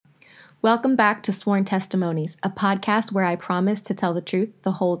Welcome back to Sworn Testimonies, a podcast where I promise to tell the truth,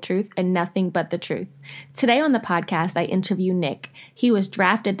 the whole truth, and nothing but the truth. Today on the podcast, I interview Nick. He was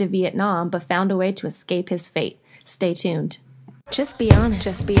drafted to Vietnam, but found a way to escape his fate. Stay tuned. Just be honest,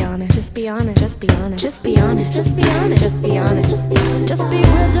 just be honest, just be honest, just be honest, just be honest, just be honest, just be honest, just be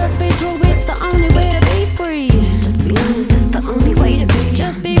real, just be true, it's the only way to be free. Just be honest, it's the only way to be.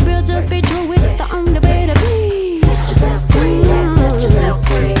 Just be real, just be true, it's the only way to be. Set yourself free, set yourself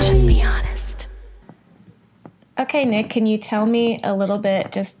free. Just be honest. Okay, Nick, can you tell me a little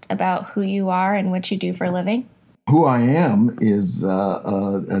bit just about who you are and what you do for a living? Who I am is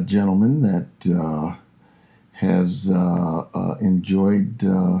a gentleman that has enjoyed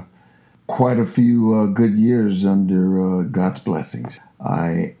quite a few good years under God's blessings.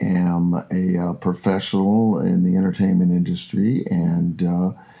 I am a professional in the entertainment industry and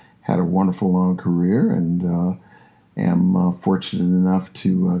had a wonderful long career and am fortunate enough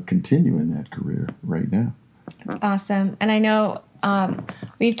to continue in that career right now. Awesome. And I know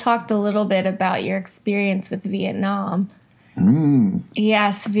we've talked a little bit about your experience with Vietnam.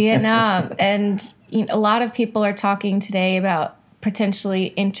 Yes, Vietnam. And a lot of people are talking today about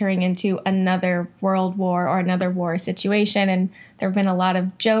potentially entering into another world war or another war situation. And there have been a lot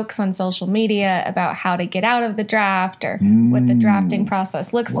of jokes on social media about how to get out of the draft or what the drafting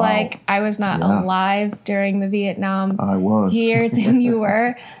process looks like. I was not alive during the Vietnam years, and you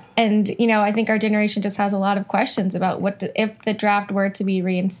were. And, I think our generation just has a lot of questions about if the draft were to be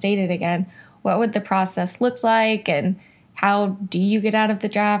reinstated again, what would the process look like? And how do you get out of the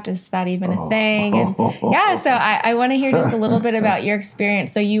draft? Is that even a thing? And so I want to hear just a little bit about your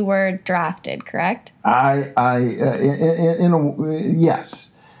experience. So you were drafted, correct? Yes.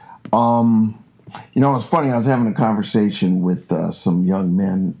 It's funny. I was having a conversation with some young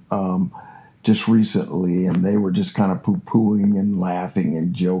men just recently, and they were just kind of poo-pooing and laughing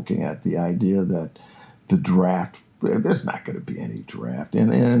and joking at the idea that the draft, there's not going to be any draft.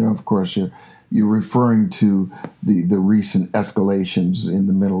 And of course, you're referring to the recent escalations in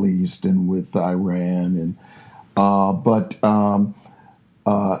the Middle East and with Iran. And I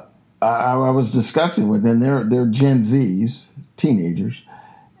was discussing with them, they're Gen Zs, teenagers.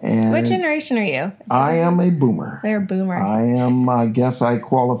 And what generation are you? I am a boomer. They're a boomer. I guess I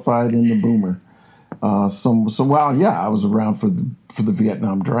qualified in the boomer. I was around for the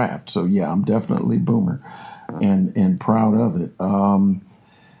Vietnam draft. So yeah, I'm definitely boomer and proud of it.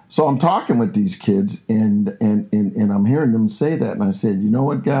 So I'm talking with these kids and I'm hearing them say that. And I said, you know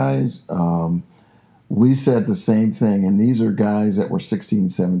what, guys? We said the same thing. And these are guys that were 16,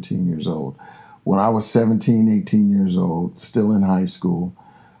 17 years old. When I was 17, 18 years old, still in high school,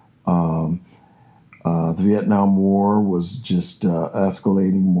 the Vietnam War was just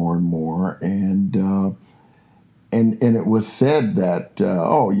escalating more and more, and it was said that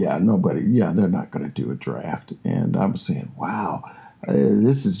they're not going to do a draft, and I was saying, wow,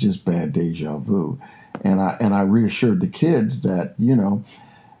 this is just bad deja vu, and I reassured the kids that you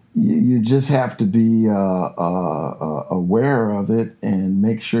just have to be aware of it and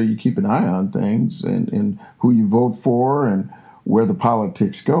make sure you keep an eye on things and who you vote for and where the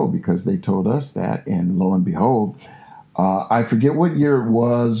politics go, because they told us that, and lo and behold, I forget what year it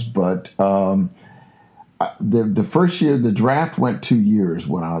was, but the first year, the draft went 2 years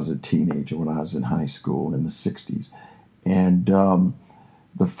when I was a teenager, when I was in high school in the 60s, and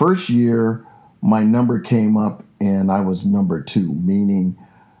the first year, my number came up, and I was number 2, meaning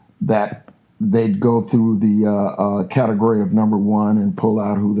that they'd go through the category of number 1 and pull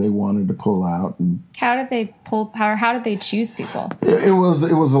out who they wanted to pull out. And how did they how did they choose people? It was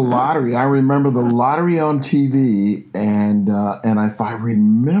a lottery. I remember the lottery on TV, and if I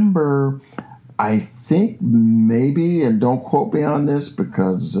remember, I think maybe, and don't quote me on this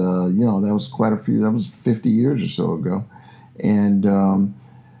because that was quite a few. That was 50 years or so ago, and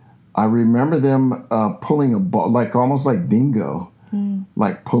I remember them pulling a ball, almost like bingo.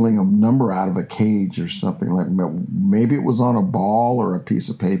 Like pulling a number out of a cage or something, like maybe it was on a ball or a piece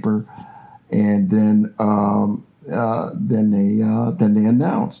of paper, and then they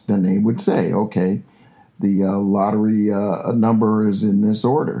announced. Then they would say, okay, the lottery number is in this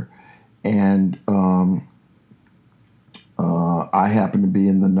order, and I happened to be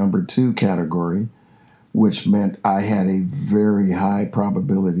in the number 2 category, which meant I had a very high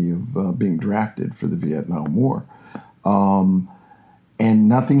probability of being drafted for the Vietnam War. And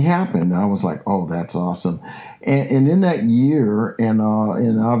nothing happened. I was like, oh, that's awesome. And in that year, and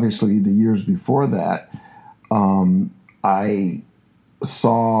obviously the years before that, I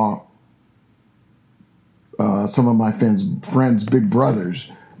saw some of my friends' big brothers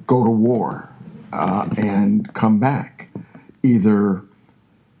go to war and come back, either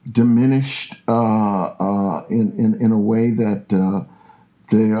diminished in a way that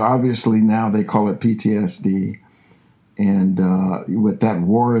they obviously now they call it PTSD, and with that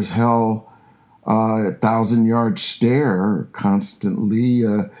war is hell, 1,000-yard stare constantly,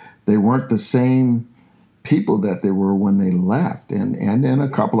 they weren't the same people that they were when they left, and then a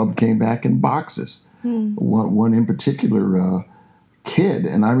couple of them came back in boxes. One in particular, kid,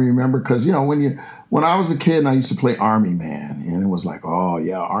 and I remember because when I was a kid and I used to play Army Man, and it was like, oh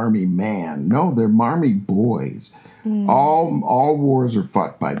yeah, Army Man. No, they're Army boys. All wars are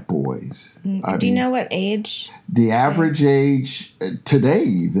fought by boys. Do you know what age? The average age today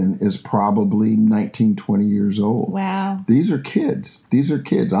even is probably 19, 20 years old. Wow. These are kids.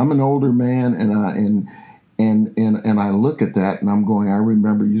 I'm an older man, and I look at that and I'm going, I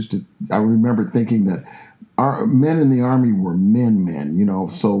remember thinking that our men in the Army were men,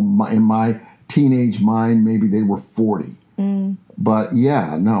 so in my teenage mind, maybe they were 40. But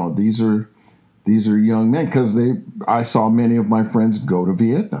yeah, no, these are young men, because I saw many of my friends go to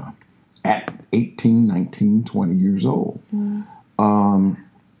Vietnam at 18, 19, 20 years old. And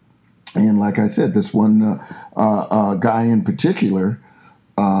like I said, this one guy in particular,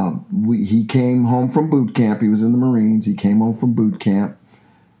 he came home from boot camp. He was in the Marines. He came home from boot camp,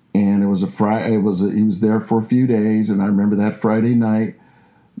 and it was a Friday. He was there for a few days, and I remember that Friday night.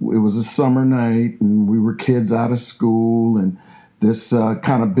 It was a summer night, and we were kids out of school, and this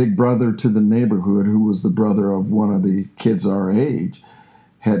kind of big brother to the neighborhood, who was the brother of one of the kids our age,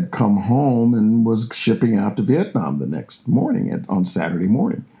 had come home and was shipping out to Vietnam the next morning, on Saturday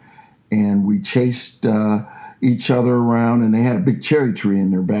morning. And we chased each other around, and they had a big cherry tree in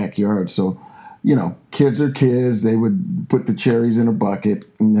their backyard. So, kids are kids. They would put the cherries in a bucket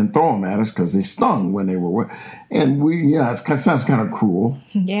and then throw them at us because they stung when they were wet. And it sounds kind of cruel,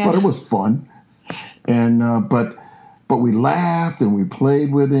 but it was fun. And but we laughed and we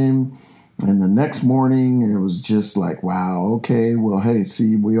played with him. And the next morning, it was just like, wow, okay, well, hey,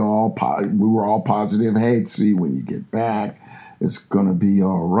 see, we were all positive. Hey, see, when you get back, it's gonna be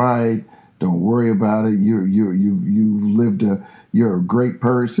all right. Don't worry about it. You're a great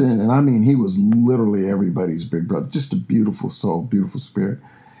person. And I mean, he was literally everybody's big brother. Just a beautiful soul, beautiful spirit.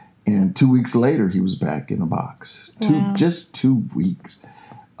 And 2 weeks later, he was back in a box. Wow. Just 2 weeks.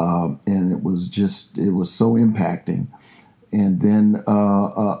 And it was so impacting. And then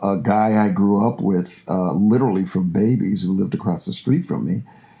a guy I grew up with, literally from babies, who lived across the street from me,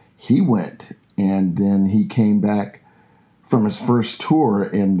 he went, and then he came back from his first tour,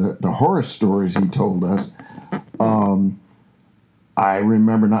 and the horror stories he told us. I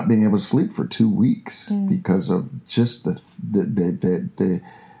remember not being able to sleep for 2 weeks because of just the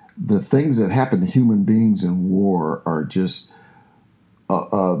things that happen to human beings in war are just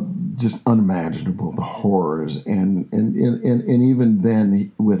unimaginable. The horrors, and even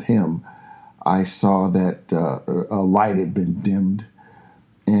then with him, I saw that a light had been dimmed,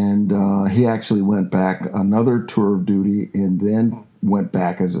 and he actually went back another tour of duty, and then went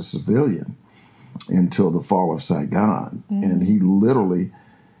back as a civilian until the fall of Saigon. And he literally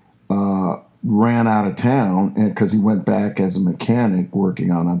ran out of town, and because he went back as a mechanic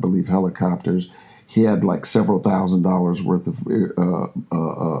working on, I believe, helicopters. He had like several $1,000s worth of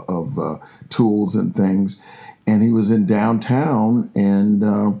tools and things, and he was in downtown, and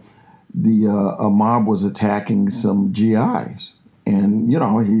a mob was attacking some GIs, and he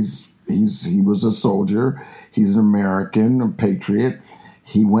was a soldier, he's an American, a patriot.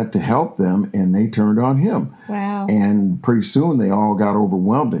 He went to help them, and they turned on him. Wow! And pretty soon they all got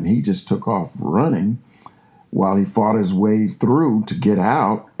overwhelmed, and he just took off running, while he fought his way through to get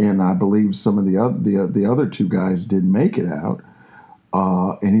out. And I believe some of the other two guys didn't make it out.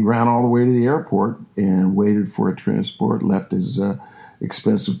 And he ran all the way to the airport and waited for a transport, left his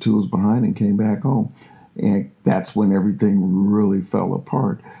expensive tools behind, and came back home. And that's when everything really fell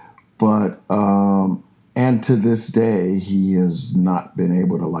apart. But, and to this day, he has not been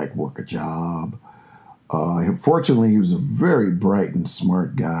able to work a job. Fortunately, he was a very bright and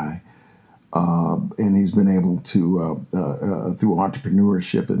smart guy. And he's been able to, through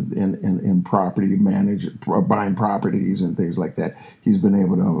entrepreneurship and property buying properties and things like that, he's been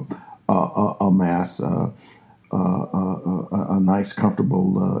able to amass a nice,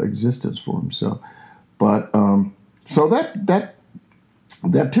 comfortable existence for himself. But so that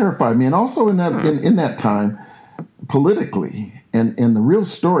terrified me, and also in that time, politically, and the real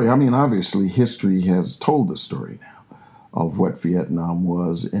story. I mean, obviously, history has told the story now of what Vietnam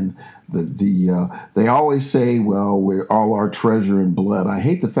was, and they always say, well, we're all our treasure and blood. I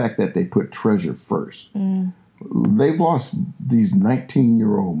hate the fact that they put treasure first. They've lost these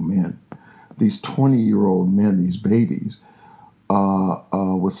 19-year-old men, these 20-year-old men, these babies,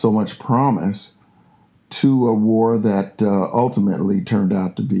 with so much promise to a war that ultimately turned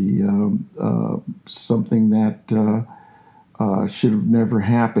out to be something that should have never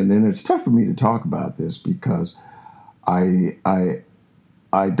happened. And it's tough for me to talk about this because I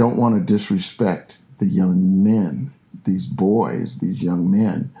don't want to disrespect the young men, these boys, these young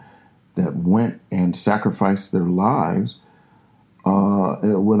men that went and sacrificed their lives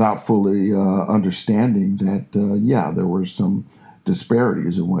without fully understanding that, there were some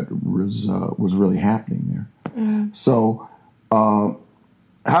disparities in what was really happening there. Mm. So, how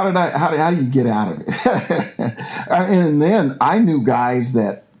do you get out of it? And then I knew guys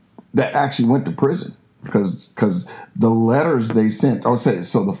that actually went to prison because the letters they sent. So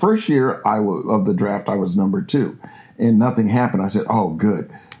the first year of the draft, I was number 2, and nothing happened. I said, "Oh,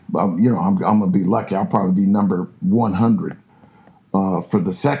 good. I'm gonna be lucky. I'll probably be number 100 for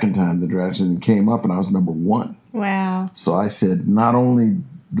the second time the draft, and it came up, and I was number 1. Wow! So I said, not only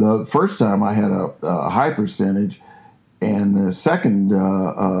the first time I had a high percentage. And the second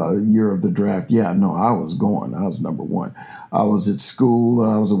year of the draft, I was going. I was number 1. I was at school.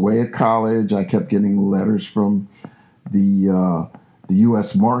 I was away at college. I kept getting letters from the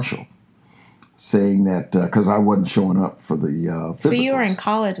U.S. Marshal saying that because I wasn't showing up for the physicals. So you were in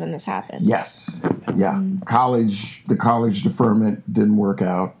college when this happened? Yes. Yeah. The college deferment didn't work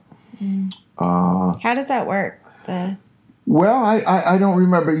out. Mm. How does that work? Well, I don't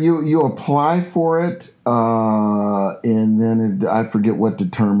remember. You apply for it, and then I forget what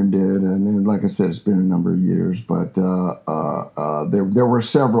determined it. And then, like I said, it's been a number of years. But there were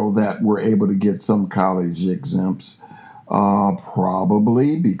several that were able to get some college exempts,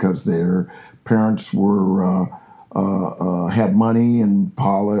 probably because their parents were had money and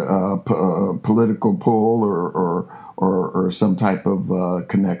political pull or some type of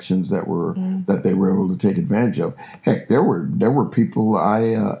connections that they were able to take advantage of. Heck, there were people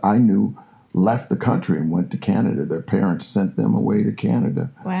I knew left the country and went to Canada. Their parents sent them away to Canada.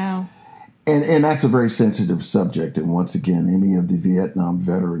 Wow. And that's a very sensitive subject. And once again, any of the Vietnam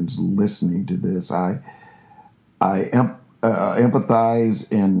veterans listening to this, I empathize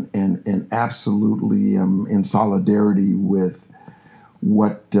and absolutely am in solidarity with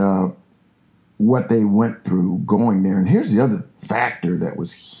what they went through going there. And here's the other factor that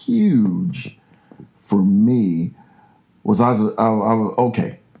was huge for me was I was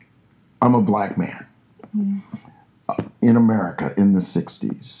okay. I'm a black man in America in the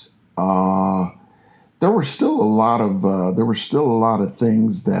 60s. There were still a lot of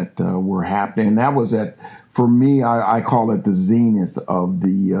things that were happening. And that was for me, I call it the zenith of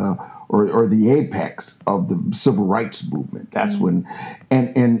the or the apex of the civil rights movement. That's when,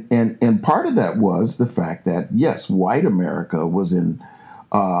 and part of that was the fact that, yes, white America was in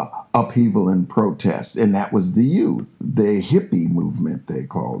upheaval and protest, and that was the youth, the hippie movement, they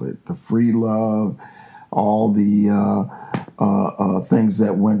called it, the free love, all the things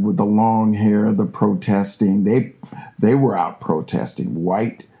that went with the long hair, the protesting. They were out protesting.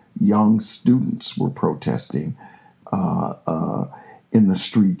 White young students were protesting in the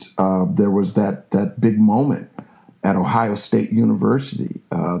streets. There was that big moment at Ohio State University.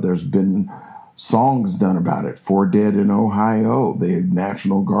 There's been songs done about it. 4 dead in Ohio. The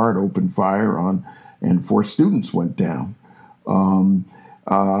National Guard opened fire on, and 4 students went down.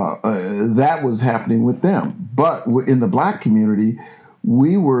 That was happening with them. But in the black community,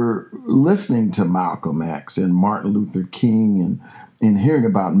 we were listening to Malcolm X and Martin Luther King and hearing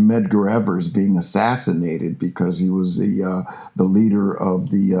about Medgar Evers being assassinated because he was the leader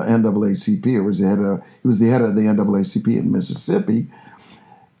of the NAACP. He was the head of the NAACP in Mississippi.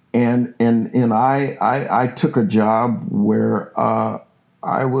 And I took a job where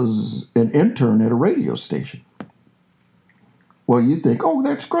I was an intern at a radio station. Well, you think, oh,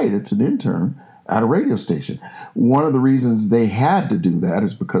 that's great. It's an intern at a radio station. One of the reasons they had to do that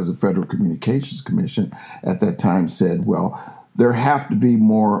is because the Federal Communications Commission at that time said, well, there have to be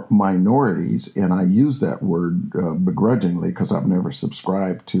more minorities, and I use that word begrudgingly because I've never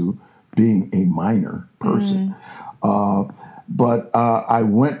subscribed to being a minor person. But I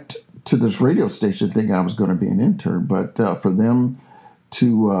went to this radio station thinking I was going to be an intern, but for them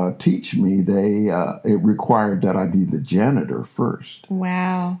to teach me, it required that I be the janitor first.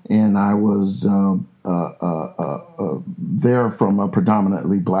 Wow. And I was there from a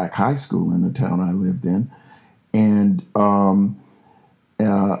predominantly black high school in the town I lived in. And there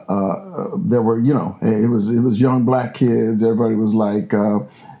were, it was young black kids. Everybody was like, I'll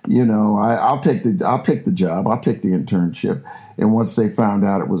take the job. I'll take the internship. And once they found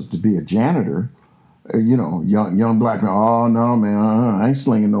out it was to be a janitor, young black man, oh no man, I ain't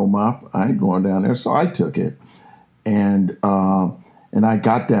slinging no mop. I ain't going down there. So I took it, And I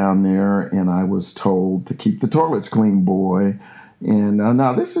got down there and I was told to keep the toilets clean, boy. And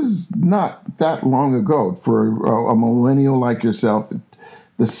now this is not that long ago. For a millennial like yourself,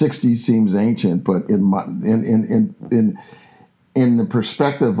 the 60s seems ancient, but in the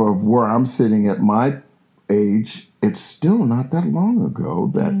perspective of where I'm sitting at my age, it's still not that long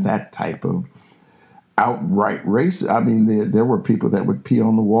ago that that type of outright racism. I mean, there were people that would pee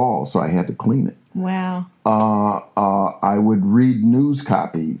on the wall, so I had to clean it. Wow. I would read news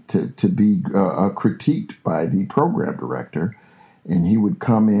copy to be critiqued by the program director, and he would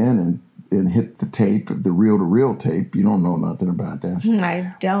come in and hit the tape, the reel-to-reel tape. You don't know nothing about that.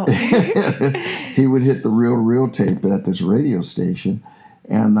 I don't. He would hit the reel-to-reel tape at this radio station,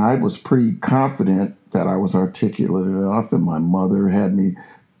 and I was pretty confident that I was articulate enough, and my mother had me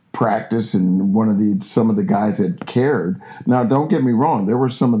practice, and some of the guys that cared. Now, don't get me wrong, there were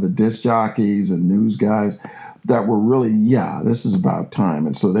some of the disc jockeys and news guys that were really, this is about time.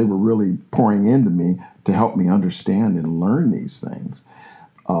 And so they were really pouring into me to help me understand and learn these things.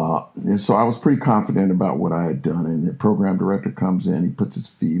 And so I was pretty confident about what I had done. And the program director comes in, he puts his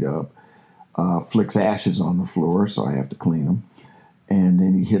feet up, flicks ashes on the floor, so I have to clean them. And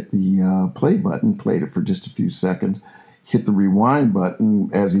then he hit the play button, played it for just a few seconds, hit the rewind button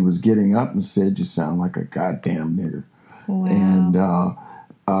as he was getting up and said, "You sound like a goddamn nigger." Wow.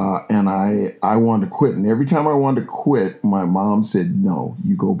 And I wanted to quit. And every time I wanted to quit, my mom said, "No,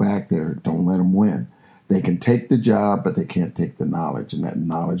 you go back there. Don't let them win. They can take the job, but they can't take the knowledge. And that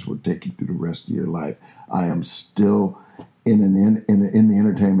knowledge will take you through the rest of your life." I am still in the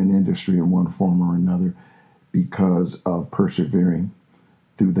entertainment industry in one form or another because of persevering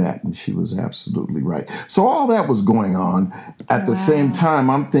through that. And she was absolutely right. So all that was going on. At the same time,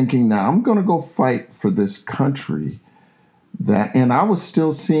 I'm thinking, now I'm going to go fight for this country. And I was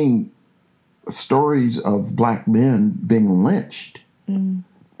still seeing stories of black men being lynched in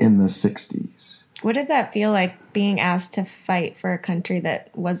the 60s. What did that feel like, being asked to fight for a country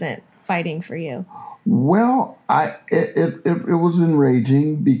that wasn't fighting for you? Well, it was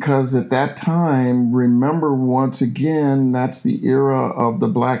enraging because at that time, remember, once again, that's the era of the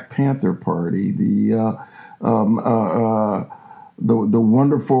Black Panther Party, the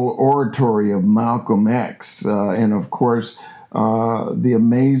wonderful oratory of Malcolm X, and of course, the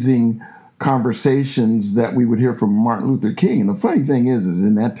amazing conversations that we would hear from Martin Luther King. And the funny thing is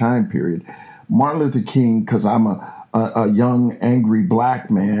in that time period, Martin Luther King, because I'm a young, angry black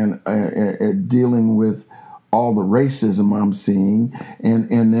man dealing with all the racism I'm seeing. And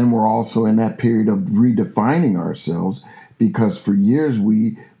then we're also in that period of redefining ourselves, because for years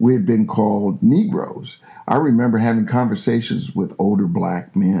we had been called Negroes. I remember having conversations with older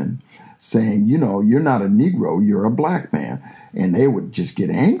black men saying, you're not a Negro, you're a black man. And they would just get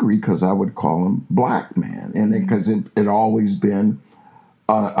angry because I would call them black man. And because it had always been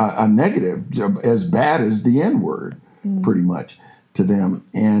a negative, as bad as the N-word, pretty much, to them.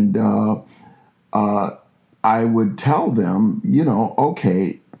 And I would tell them,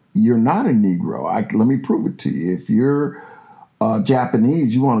 okay, you're not a Negro. Let me prove it to you. If you're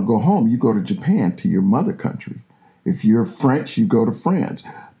Japanese, you want to go home, you go to Japan, to your mother country. If you're French, you go to France.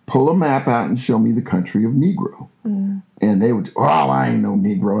 Pull a map out and show me the country of Negro. And they would, I ain't no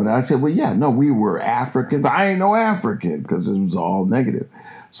Negro. And I said, well, yeah, no, we were Africans. I ain't no African, because it was all negative.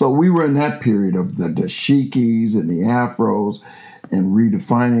 So we were in that period of the dashikis and the afros and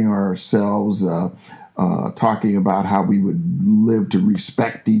redefining ourselves, talking about how we would live to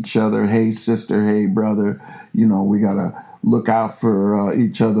respect each other. Hey, sister, hey, brother, we got to look out for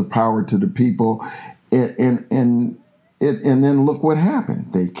each other, power to the people. And then look what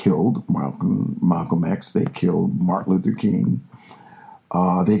happened. They killed Malcolm X. They killed Martin Luther King.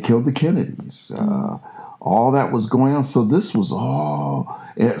 They killed the Kennedys. All that was going on. So this was all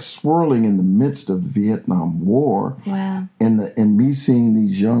swirling in the midst of the Vietnam War. Wow. And me seeing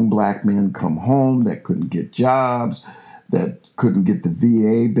these young black men come home that couldn't get jobs, that couldn't get the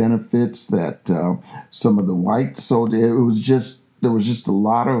VA benefits, that some of the whites. So there was just a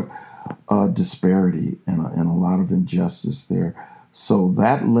lot of disparity and a lot of injustice there. So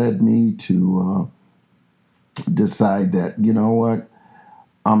that led me to decide that, what,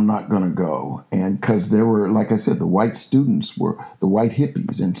 I'm not going to go. And because there were, like I said, the white students were, the white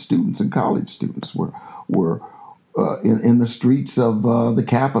hippies and students and college students were in the streets of the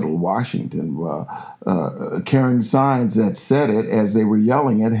capital, Washington, carrying signs that said it as they were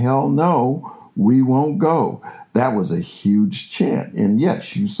yelling it, "Hell no, we won't go." That was a huge chant. And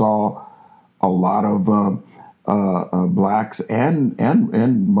yes, you saw a lot of blacks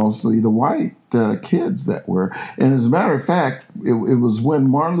and mostly the white kids that were. And as a matter of fact, it was when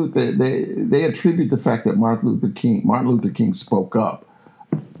Martin Luther, they attribute the fact that Martin Luther King spoke up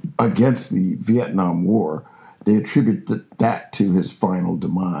against the Vietnam War. They attribute that to his final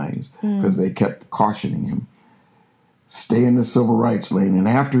demise because they kept cautioning him, stay in the civil rights lane. And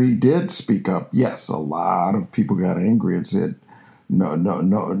after he did speak up, yes, a lot of people got angry and said,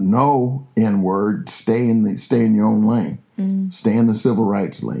 no N-word, stay in your own lane. Stay in the civil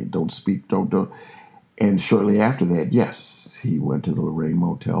rights lane. Don't speak, don't. And shortly after that, yes, he went to the Lorraine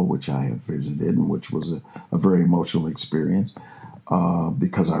Motel, which I have visited, and which was a very emotional experience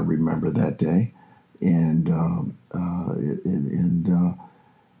because I remember that day. And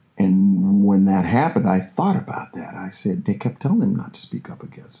when that happened, I thought about that. I said, they kept telling him not to speak up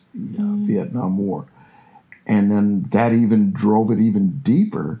against the Vietnam War. And then that even drove it even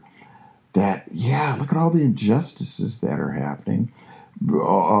deeper that, yeah, look at all the injustices that are happening.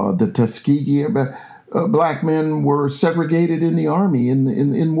 The Tuskegee black men were segregated in the army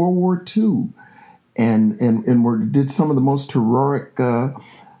in World War II and did some of the most heroic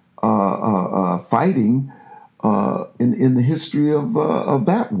fighting in the history of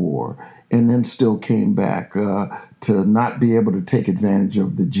that war, and then still came back to not be able to take advantage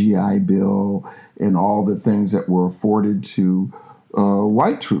of the GI Bill and all the things that were afforded to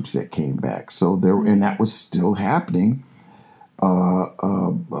white troops that came back. So and that was still happening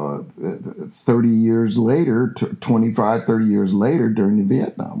 30 years later, 25, 30 years later during the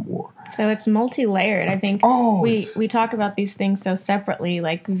Vietnam War. So it's multi-layered. I think we talk about these things so separately,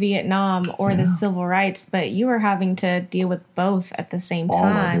 like Vietnam or the civil rights, but you were having to deal with both at the same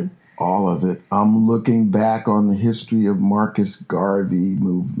time. All of it. I'm looking back on the history of Marcus Garvey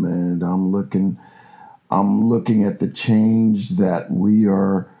movement. I'm looking at the change that we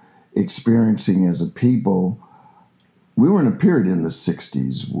are experiencing as a people. We were in a period in the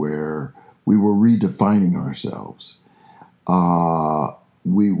 60s where we were redefining ourselves.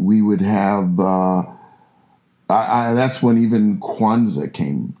 We would have, that's when even Kwanzaa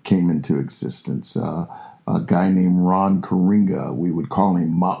came into existence. A guy named Ron Karenga, we would call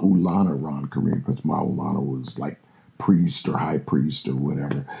him Maulana Ron Karenga because Maulana was like priest or high priest or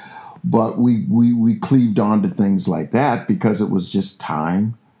whatever. But we cleaved on to things like that because it was just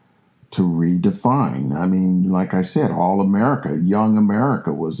time to redefine. I mean, like I said, all America, young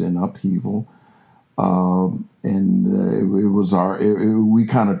America was in upheaval. We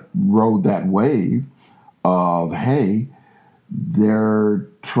kind of rode that wave of, hey, they're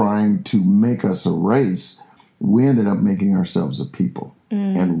trying to make us a race. We ended up making ourselves a people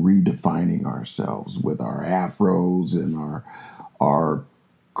and redefining ourselves with our afros and our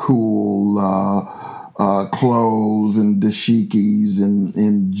cool clothes and dashikis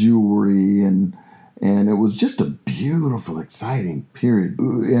and jewelry and it was just a beautiful, exciting period.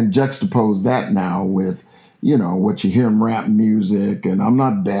 And juxtapose that now with, what you hear in rap music, and I'm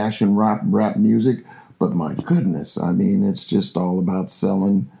not bashing rap music, but my goodness, I mean, it's just all about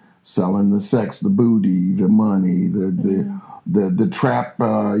selling the sex, the booty, the money, the trap,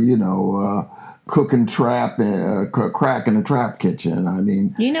 cooking trap, crack in a trap kitchen. I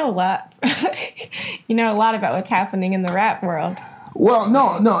mean, you know a lot. You know a lot about what's happening in the rap world. Well,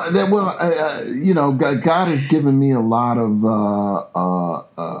 no. God has given me a lot of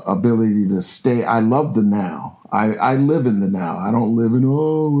ability to stay. I love the now. I live in the now. I don't live in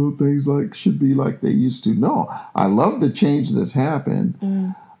things should be like they used to. No, I love the change that's happened.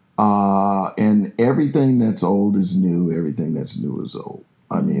 And everything that's old is new. Everything that's new is old.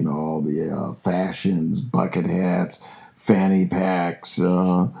 I mean, all the fashions, bucket hats, fanny packs.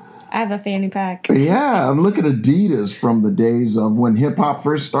 I have a fanny pack. Yeah, look at Adidas from the days of when hip hop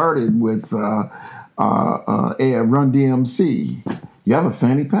first started with Run DMC. You have a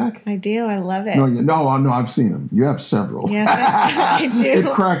fanny pack? I do. I love it. No, I've seen them. You have several. Yes, I do.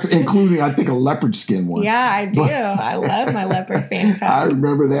 It cracks, including I think a leopard skin one. Yeah, I do. I love my leopard fanny pack. I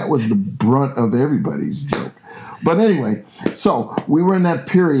remember that was the brunt of everybody's joke. But anyway, so we were in that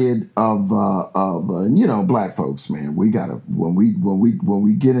period of black folks, man. We gotta when we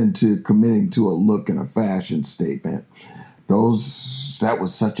get into committing to a look and a fashion statement, that was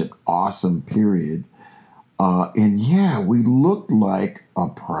such an awesome period, and we looked like a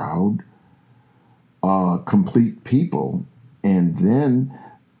proud, complete people. And then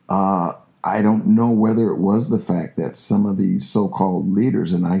I don't know whether it was the fact that some of these so-called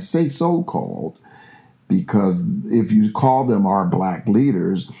leaders, and I say so-called, because if you call them our black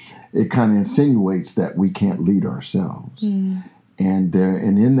leaders, it kind of insinuates that we can't lead ourselves. And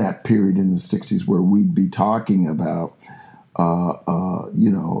in that period in the 60s where we'd be talking about,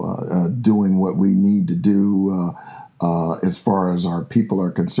 doing what we need to do as far as our people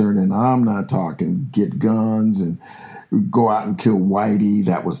are concerned. And I'm not talking get guns and go out and kill Whitey.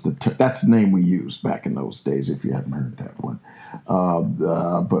 That's the name we used back in those days, if you hadn't heard that one.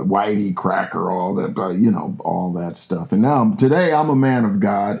 But Whitey, Cracker, all that, all that stuff. And now today I'm a man of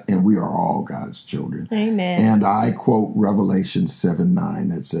God, and we are all God's children. Amen. And I quote Revelation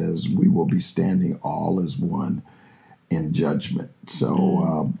 7:9 that says, we will be standing all as one in judgment.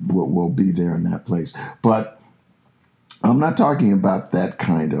 So we'll be there in that place. But I'm not talking about that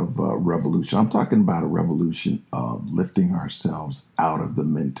kind of revolution. I'm talking about a revolution of lifting ourselves out of the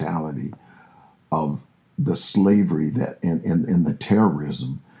mentality of the slavery that and the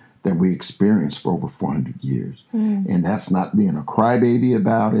terrorism that we experienced for over 400 years. And that's not being a crybaby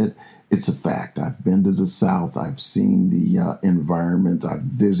about it. It's a fact. I've been to the South. I've seen the environment. I've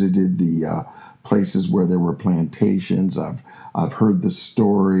visited the places where there were plantations. I've heard the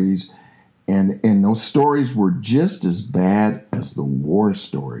stories. And those stories were just as bad as the war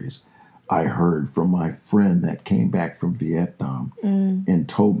stories I heard from my friend that came back from Vietnam and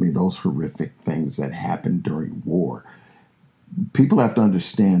told me those horrific things that happened during war. People have to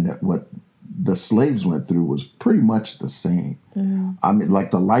understand that what the slaves went through was pretty much the same. I mean,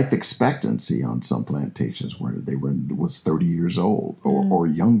 like the life expectancy on some plantations was 30 years old or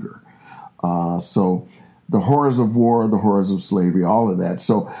younger. So the horrors of war, the horrors of slavery, all of that.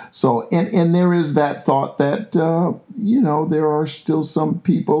 So there is that thought that, there are still some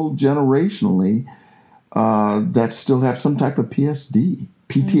people generationally that still have some type of PTSD,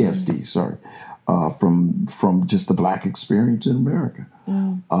 from just the black experience in America.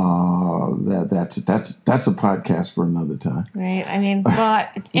 That's a podcast for another time. Right. I mean, well,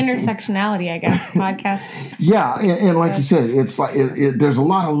 it's intersectionality, I guess, podcast. Yeah, and like you said, it's like there's a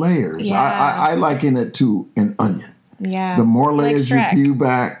lot of layers. Yeah. I liken it to an onion. Yeah. The more layers you Shrek. peel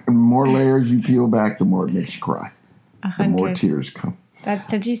back, the more layers you peel back, the more it makes you cry. 100. The more tears come.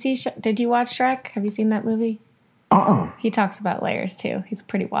 Did you watch Shrek? Have you seen that movie? He talks about layers too. He's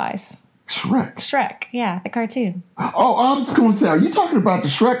pretty wise. Shrek, yeah, the cartoon. Oh, I was going to say, are you talking about the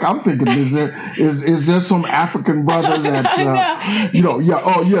Shrek? I'm thinking, is there some African brother that,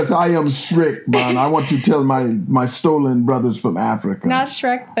 oh yes, I am Shrek, man. I want to tell my stolen brothers from Africa. Not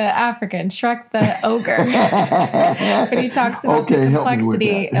Shrek the African, Shrek the ogre. But he talks about the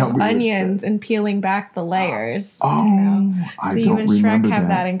complexity of onions and peeling back the layers. Oh, So you and Shrek have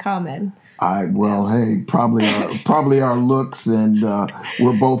that in common. Hey, probably our looks, and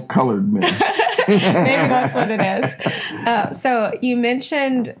we're both colored men. Maybe that's what it is. So you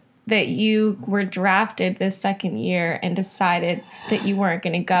mentioned that you were drafted this second year and decided that you weren't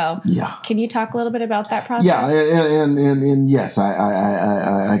going to go. Yeah. Can you talk a little bit about that process? Yeah, and yes,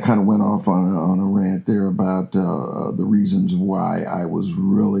 I kind of went off on a rant there about the reasons why I was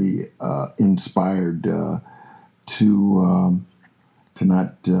really inspired to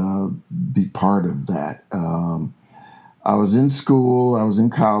not be part of that. I was in school, I was in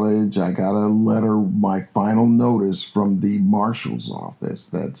college, I got a letter, my final notice from the marshal's office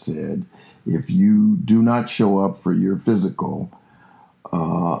that said, if you do not show up for your physical,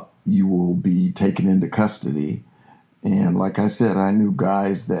 you will be taken into custody. And like I said, I knew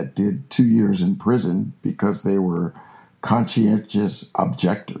guys that did 2 years in prison because they were conscientious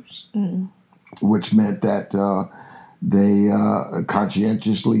objectors, which meant that they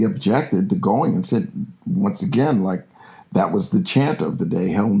conscientiously objected to going and said, once again, like that was the chant of the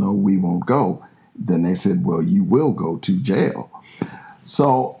day, hell no, we won't go. Then they said, well, you will go to jail.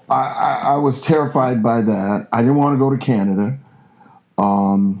 So I was terrified by that. I didn't want to go to Canada.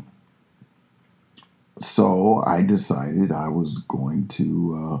 So I decided I was going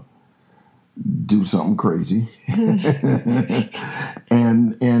to do something crazy.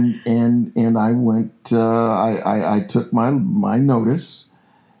 and I went, I took my notice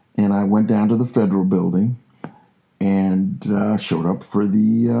and I went down to the federal building and showed up for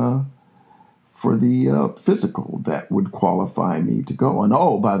the physical that would qualify me to go. And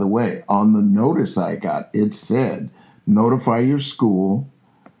oh, by the way, on the notice I got, it said, notify your school,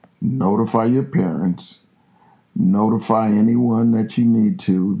 notify your parents, notify anyone that you need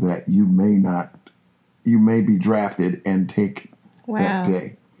to that you may be drafted and take that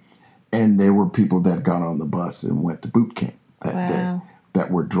day. And there were people that got on the bus and went to boot camp that day that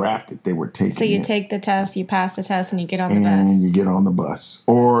were drafted. They were taken. So you take the test, you pass the test, and you get on the bus. And you get on the bus.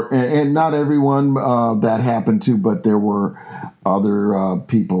 And not everyone that happened to, but there were other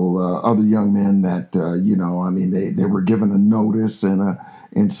people, other young men that, they were given a notice and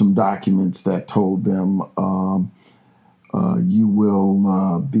some documents that told them you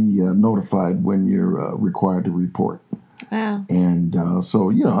will be notified when you're required to report. Wow. And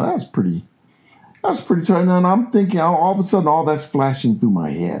so, that was pretty I was pretty tired, and I'm thinking all of a sudden all that's flashing through my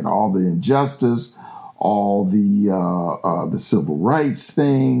head, all the injustice, all the civil rights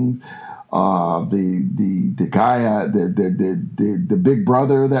things, the guy, the big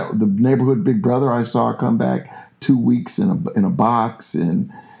brother, that the neighborhood big brother I saw come back 2 weeks in a box,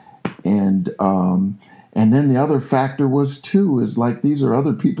 and then the other factor was too is like these are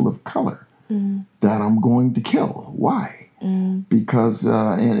other people of color that I'm going to kill. Why? Because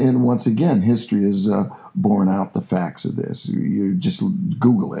and once again, history has borne out the facts of this. You just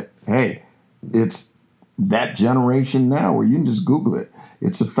Google it. Hey, it's that generation now where you can just Google it.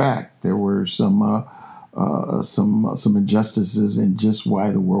 It's a fact. There were some injustices in just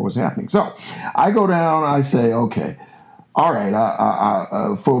why the war was happening. So I go down. I say, okay, all right.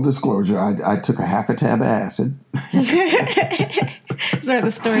 Full disclosure, I took a half a tab of acid. That's where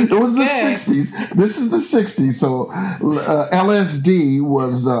the story It was the good. 60s. This is the 60s. So LSD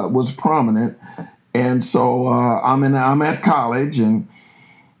was prominent, and so I'm at college, and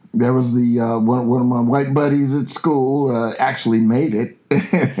there was the one of my white buddies at school actually made it.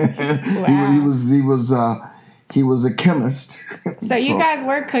 Wow. He was a chemist. So you guys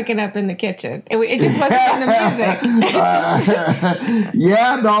were cooking up in the kitchen. It just wasn't in the music.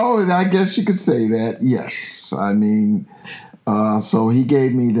 Yeah, no, I guess you could say that. Yes, I mean, so he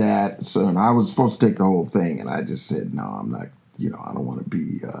gave me that. So, and I was supposed to take the whole thing, and I just said, no, I'm not. I don't want to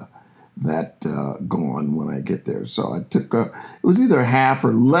be that gone when I get there. So I took it was either half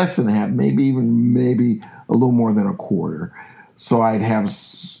or less than half, maybe a little more than a quarter. So I'd have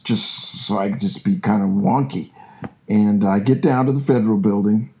so I could just be kind of wonky. And I get down to the federal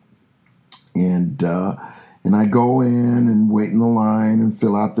building, and I go in and wait in the line and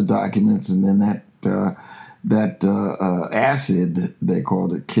fill out the documents, and then that acid, they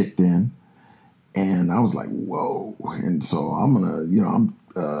called it, kicked in, and I was like, whoa. And so I'm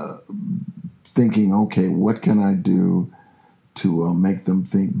thinking, okay, what can I do to make them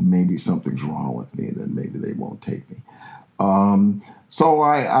think maybe something's wrong with me, then maybe they won't take me. So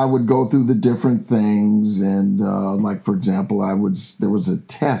I would go through the different things, and like, for example, there was a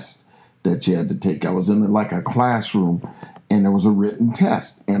test that you had to take. I was in like a classroom, and there was a written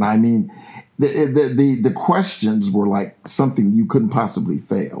test, and I mean, the questions were like something you couldn't possibly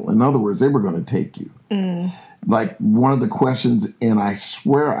fail. In other words, they were going to take you. Like one of the questions, and I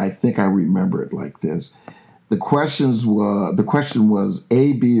swear I think I remember it like this. The question was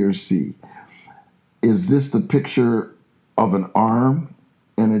A, B, or C. Is this the picture of an arm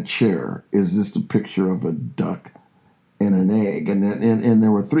and a chair? Is this the picture of a duck and an egg? And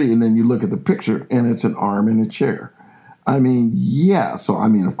there were three. And then you look at the picture, and it's an arm and a chair. I mean, yeah. So, I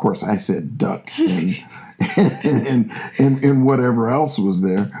mean, of course, I said duck and whatever else was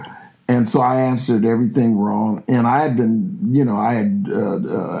there. And so I answered everything wrong. And I had been, I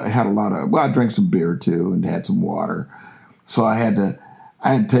had a lot of, I drank some beer too and had some water. So I had to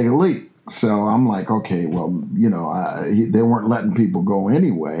take a leak. So I'm like, okay, well, they weren't letting people go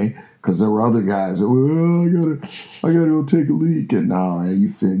anyway because there were other guys that, well, I gotta go take a leak. And no,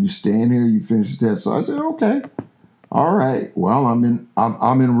 you stay in here, you finish the test. So I said, okay, all right. Well, I'm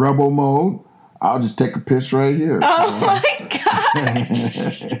in rebel mode. I'll just take a piss right here. Oh my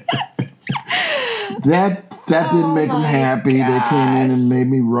gosh! That didn't make them happy. Gosh. They came in and made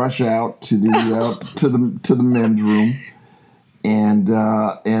me rush out to the to the men's room. And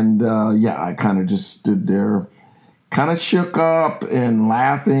I kind of just stood there, kind of shook up and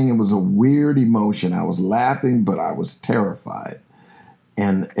laughing. It was a weird emotion. I was laughing, but I was terrified.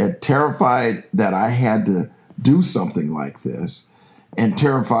 And terrified that I had to do something like this, and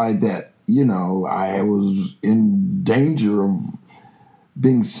terrified that, I was in danger of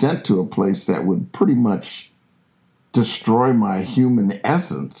being sent to a place that would pretty much destroy my human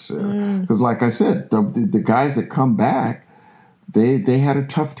essence. Because like I said, the guys that come back, they had a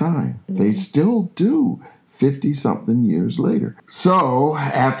tough time. They still do 50-something years later. So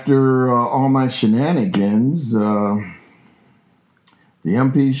after all my shenanigans, the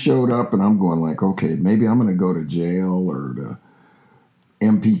MP showed up, and I'm going like, okay, maybe I'm going to go to jail or the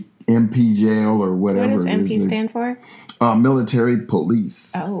MP jail or whatever. What does MP stand for? Military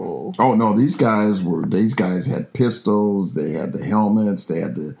police. Oh. Oh no, these guys had pistols. They had the helmets. They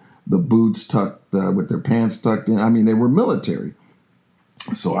had the boots tucked with their pants tucked in. I mean, they were military.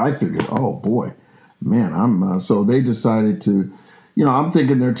 So I figured, oh boy, man, so they decided to, I'm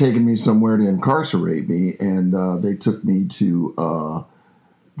thinking they're taking me somewhere to incarcerate me, and they took me to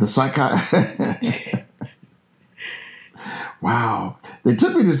the psychiatrist. Wow. They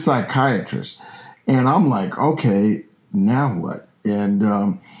took me to a psychiatrist, and I'm like, okay, now what? And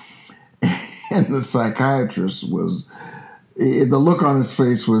the psychiatrist the look on his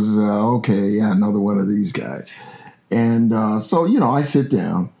face was, okay, yeah, another one of these guys. And so, I sit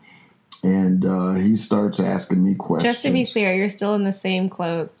down, and he starts asking me questions. Just to be clear, you're still in the same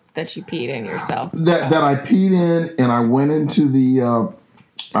clothes that you peed in yourself. That I peed in, and I went into the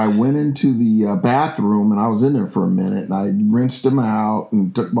bathroom, and I was in there for a minute, and I rinsed them out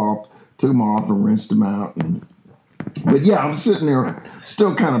and took them off and rinsed them out. But yeah, I'm sitting there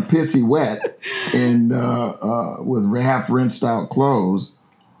still kind of pissy wet and with half rinsed out clothes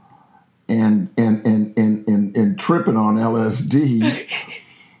and tripping on LSD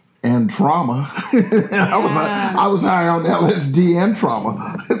and trauma. I was high on LSD and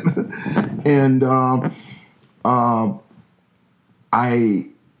trauma. And I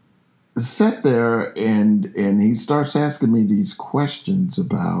sat there and he starts asking me these questions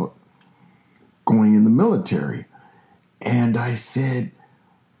about going in the military. And I said,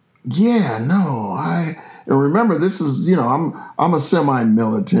 yeah, no, and remember, this is, I'm a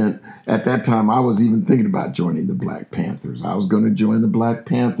semi-militant. At that time, I was even thinking about joining the Black Panthers. I was going to join the Black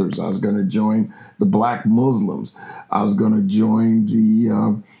Panthers. I was going to join the Black Muslims. I was going to join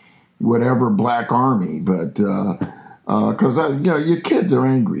the whatever Black Army. But because your kids are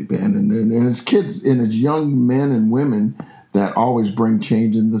angry, man, and it's kids and it's young men and women that always bring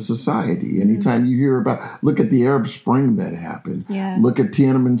change in the society. Anytime you hear look at the Arab Spring that happened. Yeah. Look at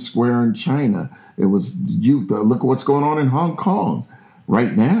Tiananmen Square in China. It was youth. Look at what's going on in Hong Kong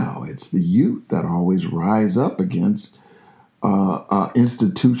right now. It's the youth that always rise up against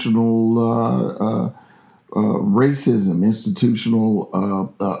institutional racism,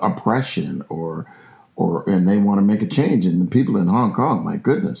 institutional oppression, and they want to make a change. And the people in Hong Kong, my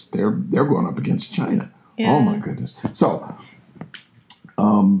goodness, they're going up against China. Yeah. Oh my goodness! So,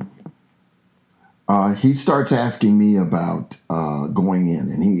 he starts asking me about going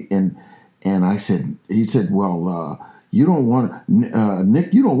in, and I said, he said, well, you don't want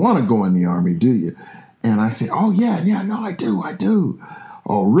Nick, you don't want to go in the Army, do you? And I said, oh yeah, no, I do.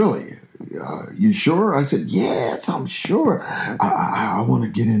 Oh really? You sure? I said, yes, I'm sure. I want to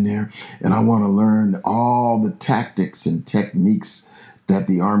get in there, and I want to learn all the tactics and techniques that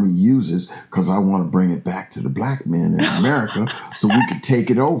the Army uses, because I want to bring it back to the black men in America so we could take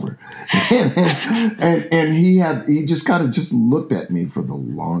it over. And he just kind of just looked at me for the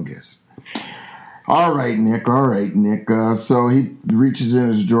longest. All right, Nick. So he reaches in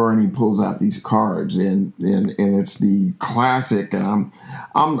his drawer and he pulls out these cards, and it's the classic. And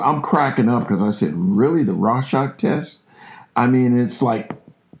I'm cracking up because I said, really, the Rorschach test? I mean, it's like,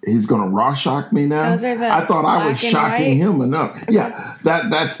 he's going to Rorschach me now? Those are the I thought I was shocking him enough. Yeah,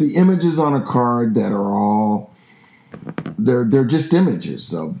 that's the images on a card that are all, they're just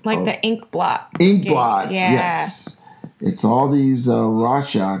images of. Like the ink blot. Ink blots, yeah. Yes. It's all these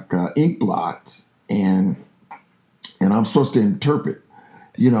Rorschach ink blots, and I'm supposed to interpret.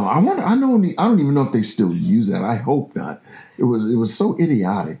 I don't even know if they still use that. I hope not. It was so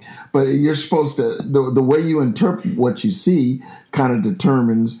idiotic. But you're supposed to, the way you interpret what you see kind of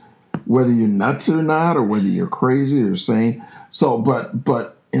determines whether you're nuts or not, or whether you're crazy or sane. So,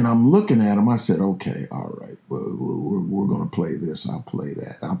 but and I'm looking at him. I said, okay, all right, we're going to play this. I'll play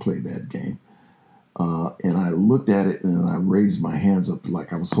that. I'll play that game. And I looked at it and I raised my hands up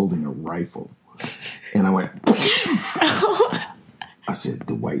like I was holding a rifle. And I went, I said,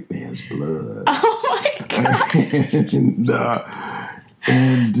 the white man's blood. Oh my gosh.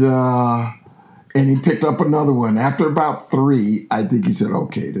 And he picked up another one. After about 3, I think he said,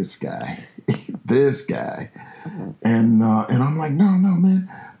 okay, this guy. And I'm like, no, man,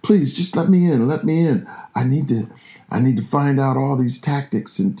 please just let me in. I need to find out all these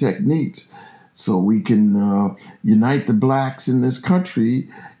tactics and techniques so we can unite the blacks in this country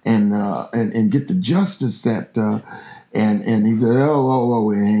and get the justice that. And he said,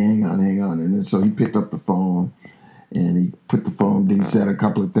 oh, hang on. And then, so he picked up the phone and he put the phone. He said a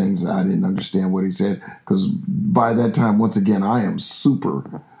couple of things. I didn't understand what he said, because by that time, once again, I am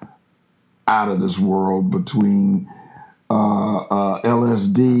super out of this world between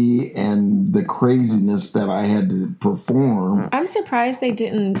LSD and the craziness that I had to perform. I'm surprised they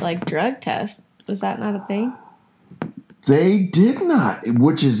didn't drug test. Was that not a thing? They did not,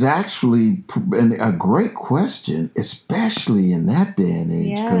 which is actually a great question, especially in that day and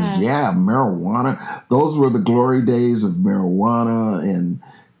age. Because, marijuana, those were the glory days of marijuana and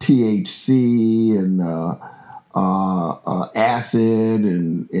THC and acid.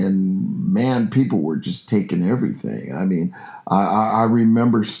 And man, people were just taking everything. I mean, I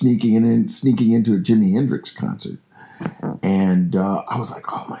remember sneaking into a Jimi Hendrix concert. And I was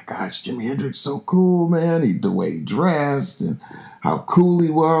like, oh my gosh, Jimi Hendrix so cool, man. The way he dressed and how cool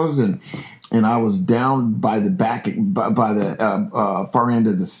he was. And and I was down by the back, by the far end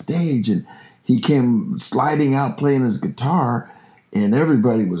of the stage, and he came sliding out playing his guitar, and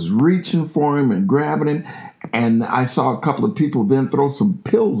everybody was reaching for him and grabbing him, and I saw a couple of people then throw some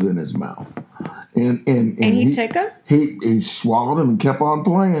pills in his mouth. And he took them? He swallowed them and kept on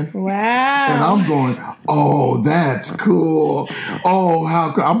playing. Wow. And I'm going, oh, that's cool. Oh,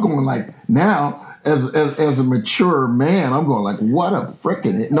 how cool. I'm going like, now, as a mature man, I'm going like, what a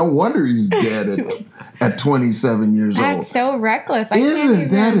frickin', no wonder he's dead at 27 years old. That's so reckless.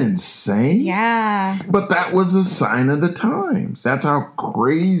 Isn't that insane? Yeah. But that was a sign of the times. That's how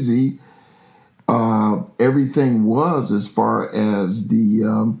crazy everything was as far as the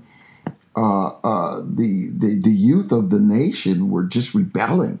youth of the nation were just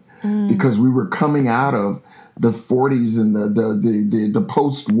rebelling because we were coming out of the 40s and the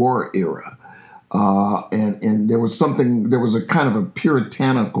post-war era. And there was a kind of a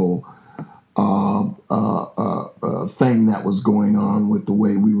puritanical thing that was going on with the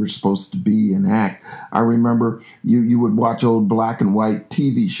way we were supposed to be and act. I remember you would watch old black and white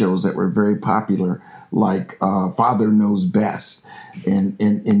TV shows that were very popular, like Father Knows Best, and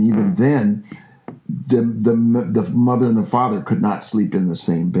even then, the mother and the father could not sleep in the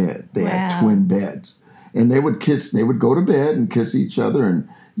same bed. They had twin beds, and they would kiss. They would go to bed and kiss each other, and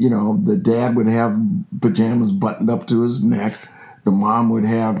the dad would have pajamas buttoned up to his neck. The mom would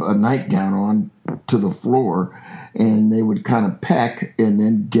have a nightgown on to the floor, and they would kind of peck and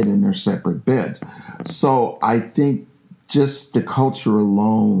then get in their separate beds. So I think just the culture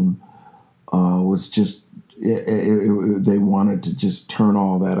alone was just, they wanted to just turn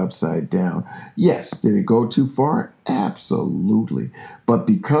all that upside down. Yes, did it go too far? Absolutely. But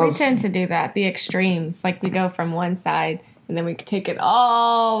because... We tend to do that, the extremes. Like we go from one side and then we take it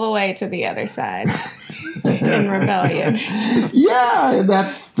all the way to the other side in rebellion. Yeah,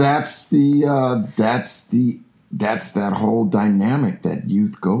 that's that whole dynamic that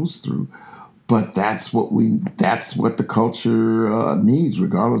youth goes through. But that's what the culture needs,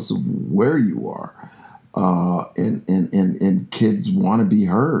 regardless of where you are. And kids want to be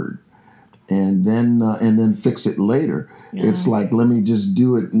heard, and then fix it later. Yeah. It's like, let me just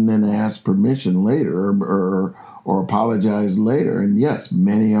do it and then ask permission later, or apologize later. And yes,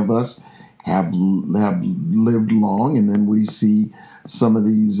 many of us have lived long, and then we see some of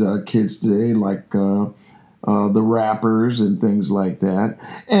these kids today, like the rappers and things like that.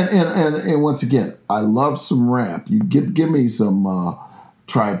 And once again, I love some rap. You give me some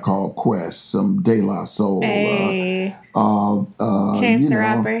Tribe Called Quest, some De La Soul. Hey. Chance the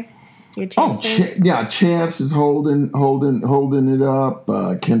Rapper. Chance is holding it up.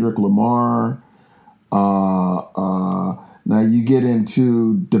 Kendrick Lamar. Now you get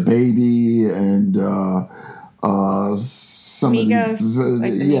into DaBaby and some Migos, of these,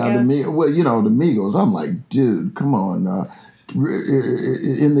 like the Migos. The Migos. I'm like, dude, come on.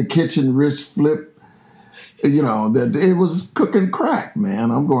 In the kitchen, wrist flip. That it was cooking crack, man.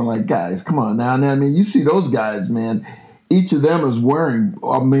 I'm going like, guys, come on now. I mean, you see those guys, man. Each of them is wearing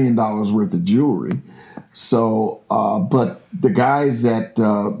 $1 million worth of jewelry. So, but the guys that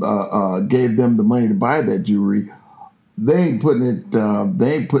gave them the money to buy that jewelry, they ain't putting it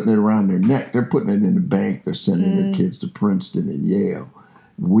around their neck. They're putting it in the bank. They're sending their kids to Princeton and Yale.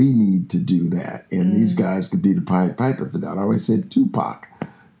 We need to do that, and these guys could be the Pied Piper for that. I always said Tupac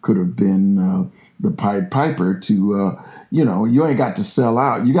could have been the Pied Piper to, you ain't got to sell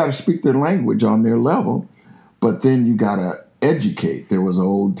out. You got to speak their language on their level, but then you got to educate. There was an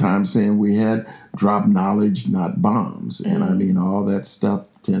old time saying we had drop knowledge, not bombs. And I mean, all that stuff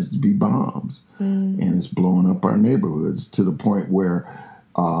tends to be bombs. And it's blowing up our neighborhoods to the point where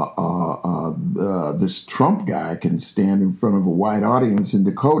this Trump guy can stand in front of a white audience in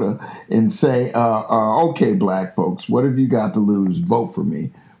Dakota and say, okay, black folks, what have you got to lose? Vote for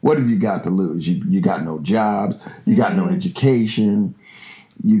me. What have you got to lose? You got no jobs. You got no education.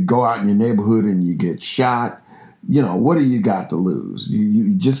 You go out in your neighborhood and you get shot. What do you got to lose?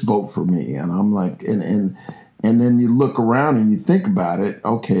 You just vote for me. And I'm like, and then you look around and you think about it.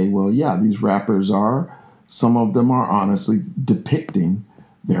 Okay, well, yeah, these rappers some of them are honestly depicting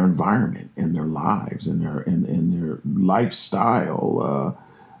their environment and their lives and their lifestyle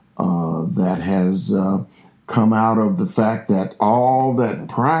that has come out of the fact that all that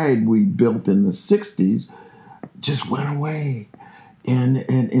pride we built in the 60s just went away.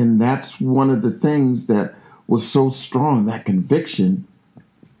 And that's one of the things that was so strong, that conviction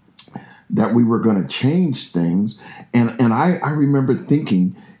that we were going to change things. And I remember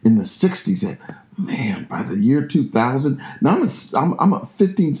thinking in the 60s that, man, by the year 2000, now I'm a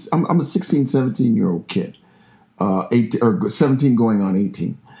 16, 17-year-old kid, 18 or 17 going on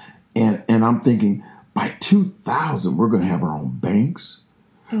 18. And I'm thinking, by 2000, we're going to have our own banks.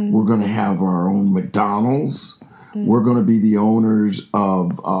 We're going to have our own McDonald's. We're going to be the owners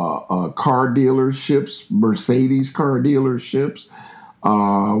of car dealerships, Mercedes car dealerships.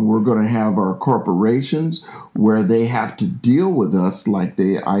 We're going to have our corporations where they have to deal with us like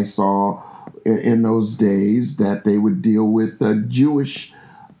I saw in those days that they would deal with Jewish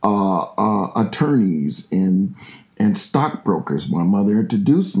attorneys and stockbrokers. My mother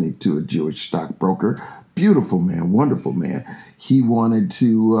introduced me to a Jewish stockbroker. Beautiful man, wonderful man. He wanted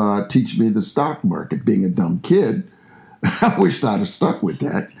to teach me the stock market. Being a dumb kid, I wished I'd have stuck with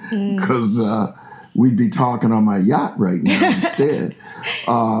that because we'd be talking on my yacht right now instead.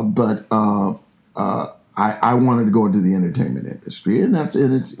 But I wanted to go into the entertainment industry, and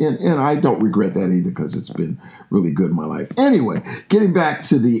I don't regret that either because it's been really good in my life. Anyway, getting back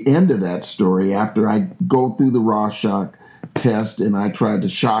to the end of that story, after I go through the Rorschach test and I tried to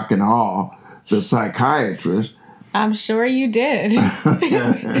shock and awe the psychiatrist. I'm sure you did.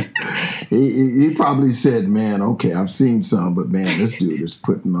 he probably said, man, okay, I've seen some, but man, this dude is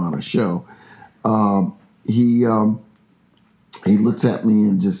putting on a show. He looks at me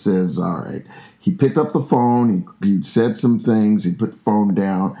and just says, all right. He picked up the phone. He said some things. He put the phone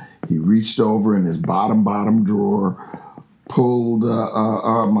down. He reached over in his bottom drawer, pulled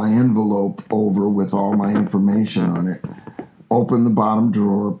my envelope over with all my information on it, opened the bottom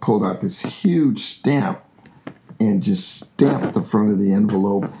drawer, pulled out this huge stamp, and just stamped the front of the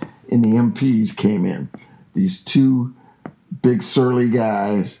envelope, and the MPs came in. These two big surly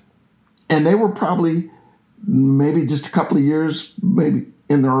guys, and they were probably maybe just a couple of years, maybe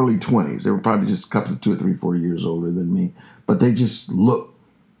in their early 20s. They were probably just a couple of 2 or 3, 4 years older than me, but they just looked,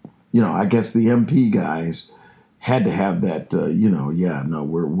 I guess the MP guys had to have that,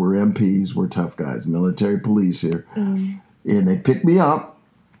 we're MPs, we're tough guys, military police here. And they picked me up,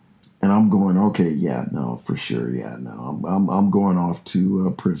 and I'm going, okay, yeah, no, for sure, yeah, no, I'm going off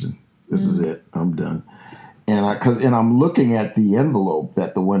to prison. This is it. I'm done. And I'm looking at the envelope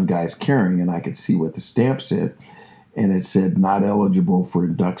that the one guy's carrying, and I could see what the stamp said, and it said not eligible for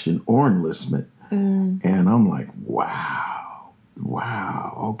induction or enlistment. And I'm like, wow,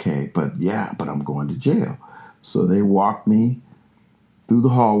 okay, but I'm going to jail. So they walked me through the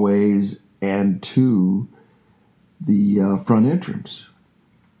hallways and to the front entrance.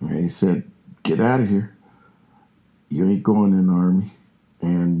 And he said, get out of here. You ain't going in the Army.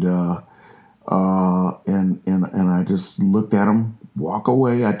 And I just looked at him walk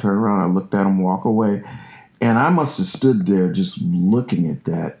away. I turned around, I looked at him walk away. And I must have stood there just looking at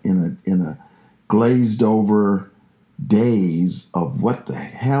that in a glazed over daze of what the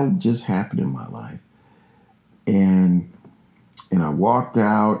hell just happened in my life. And I walked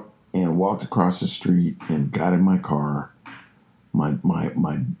out and walked across the street and got in my car. My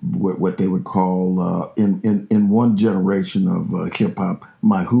what they would call in one generation of hip hop,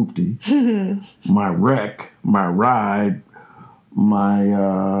 my hoopty, my wreck, my ride,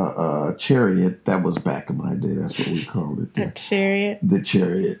 my chariot. That was back in my day. That's what we called it. The chariot. The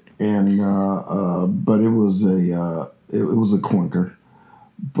chariot, and but it was a clunker.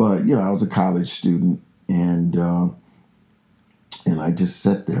 But I was a college student, and I just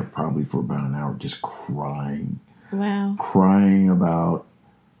sat there probably for about an hour, just crying. Wow. Crying about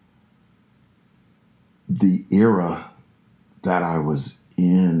the era that I was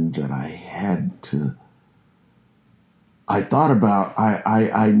in, that I had to. I thought about,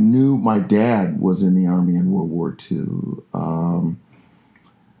 I knew my dad was in the Army in World War II.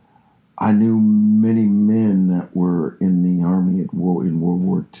 I knew many men that were in the Army in World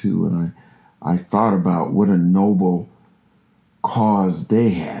War II, and I thought about what a noble cause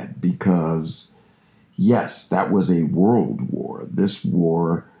they had, because yes, that was a world war. This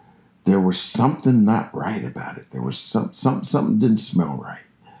war, there was something not right about it. There was something didn't smell right.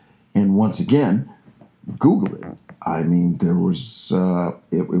 And once again, Google it. I mean, there was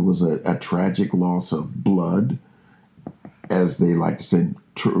it was a tragic loss of blood, as they like to say,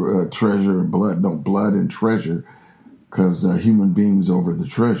 treasure and blood. No, blood and treasure, because human beings over the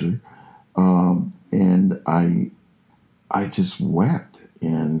treasure. And I just wept,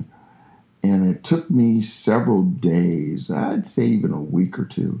 and it took me several days, I'd say even a week or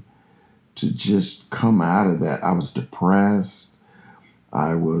two, to just come out of that. I was depressed.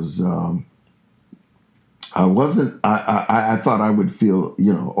 I thought I would feel,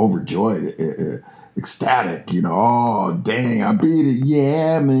 overjoyed, ecstatic, oh, dang, I beat it.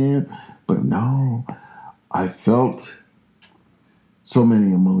 Yeah, man. But no, I felt so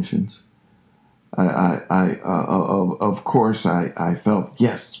many emotions. Of course, I felt,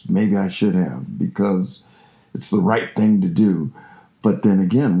 yes, maybe I should have, because it's the right thing to do. But then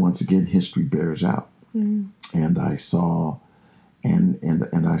again, once again, history bears out. And I saw,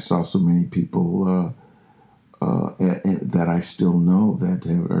 and I saw so many people that I still know that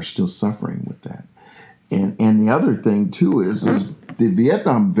are still suffering with that. And the other thing too is the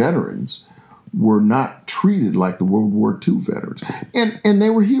Vietnam veterans were not treated like the World War II veterans, and they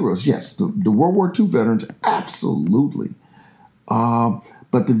were heroes. Yes, the World War II veterans, absolutely,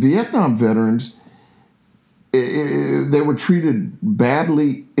 but the Vietnam veterans, they were treated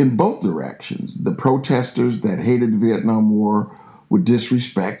badly in both directions. The protesters that hated the Vietnam War would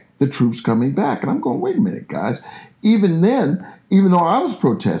disrespect the troops coming back. And I'm going, wait a minute, guys. Even then, even though I was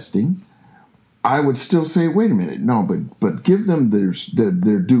protesting, I would still say, wait a minute, no, but give them their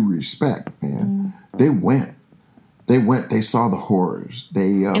due respect, man. They went. They saw the horrors.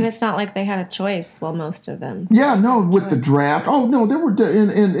 And it's not like they had a choice. Well, most of them. Yeah, no, with the draft. Oh no, there were,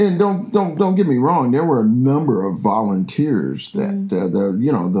 and don't get me wrong. There were a number of volunteers that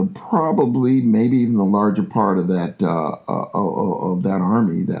the probably maybe even the larger part of that of that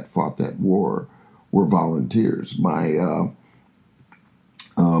army that fought that war were volunteers. My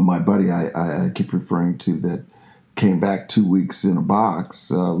buddy I keep referring to that came back 2 weeks in a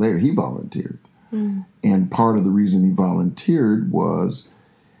box later. He volunteered. And part of the reason he volunteered was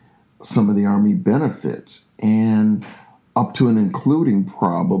some of the Army benefits, and up to and including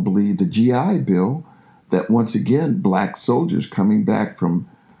probably the GI Bill that, once again, black soldiers coming back from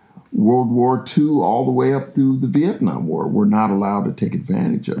World War II all the way up through the Vietnam War were not allowed to take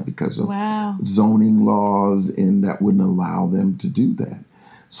advantage of because of zoning laws, and that wouldn't allow them to do that.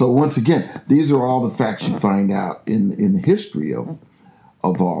 So once again, these are all the facts you find out in the history of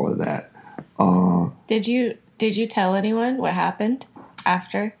all of that. Did you tell anyone what happened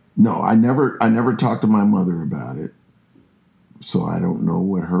after? No, I never talked to my mother about it, so I don't know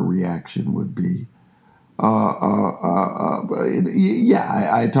what her reaction would be. I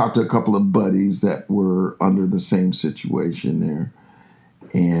talked to a couple of buddies that were under the same situation there,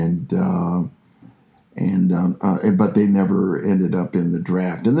 but they never ended up in the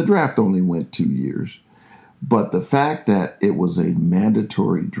draft, and the draft only went 2 years. But the fact that it was a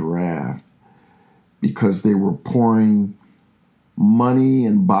mandatory draft, because they were pouring money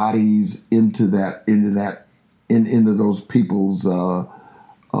and bodies into those people's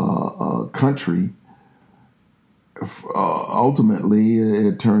country. Ultimately,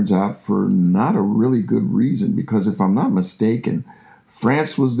 it turns out for not a really good reason, because if I'm not mistaken,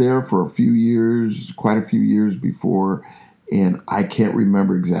 France was there for quite a few years before, and I can't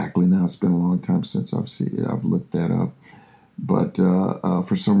remember exactly now. It's been a long time since I've looked that up. But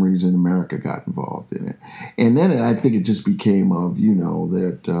for some reason, America got involved in it. And then I think it just became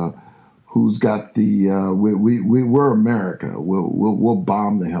that who's got the, we're America. We'll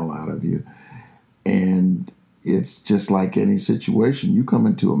bomb the hell out of you. And it's just like any situation. You come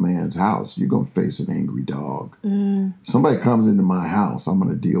into a man's house, you're going to face an angry dog. Somebody comes into my house, I'm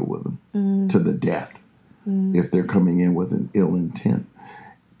going to deal with them to the death if they're coming in with an ill intent.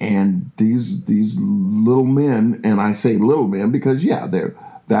 And these little men, and I say little men because they're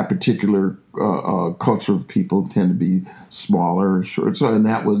that particular culture of people tend to be smaller, short. So, and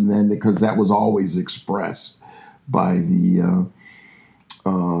that was then because that was always expressed by the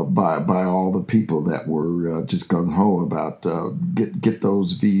by all the people that were just gung ho about get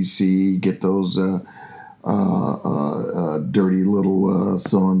those VC, get those dirty little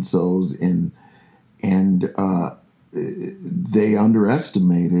so and so's, and they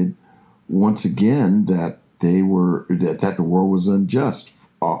underestimated once again that the war was unjust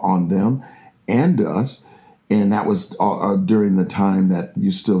on them and us, and that was during the time that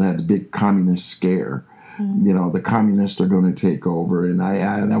you still had the big communist scare. The communists are going to take over, and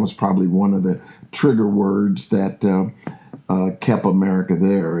I that was probably one of the trigger words that kept America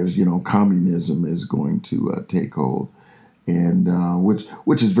there. Is communism is going to take hold. And which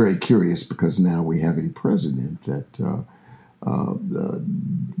is very curious, because now we have a president that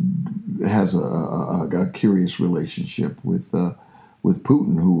has a curious relationship with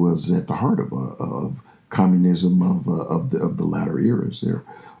Putin, who was at the heart of communism of the latter eras there.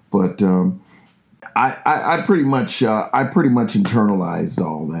 But I pretty much internalized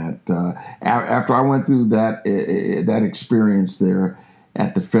all that after I went through that experience there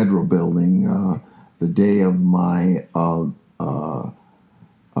at the Federal Building. The day of my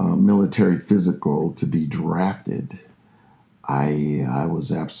military physical to be drafted, I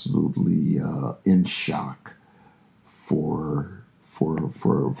was absolutely in shock for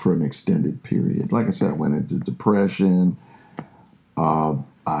an extended period. Like I said, I went into depression. I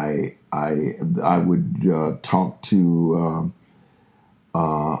would talk to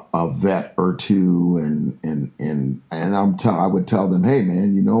a vet or two, and I would tell them, hey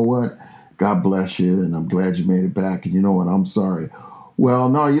man, you know what? God bless you, and I'm glad you made it back. And you know what? I'm sorry. Well,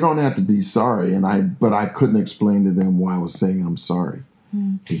 no, you don't have to be sorry. But I couldn't explain to them why I was saying I'm sorry,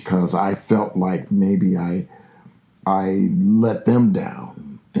 because I felt like maybe I let them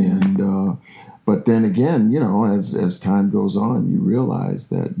down. And but then again, as time goes on, you realize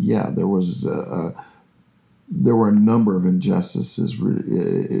that there were a number of injustices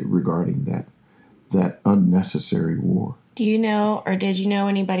regarding that unnecessary war. Do you know, or did you know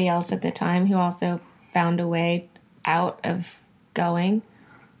anybody else at the time who also found a way out of going?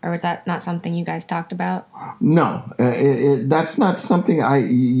 Or was that not something you guys talked about? No, that's not something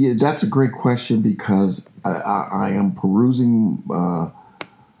that's a great question, because I am perusing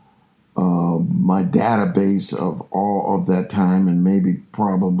my database of all of that time, and maybe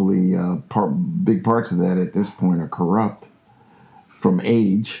probably big parts of that at this point are corrupt from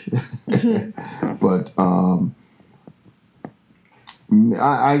age. But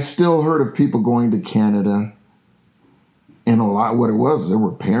I still heard of people going to Canada, and a lot what it was, there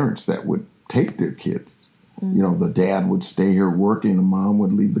were parents that would take their kids. The dad would stay here working, the mom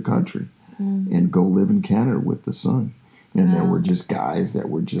would leave the country and go live in Canada with the son. And there were just guys that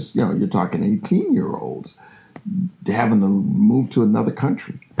were just, you're talking 18-year-olds having to move to another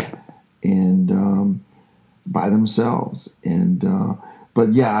country and by themselves. And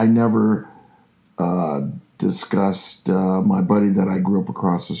but yeah, I never discussed my buddy that I grew up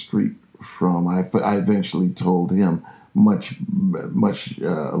across the street from. I eventually told him much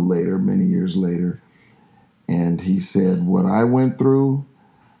later, many years later, and he said, "What I went through,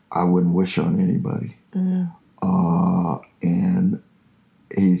 I wouldn't wish on anybody." And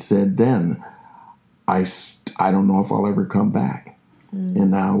he said, "Then I don't know if I'll ever come back."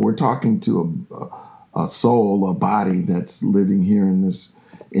 And now we're talking to a soul, a body that's living here in this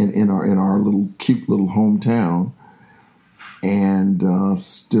in our little cute little hometown, and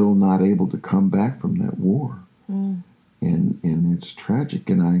still not able to come back from that war. And it's tragic.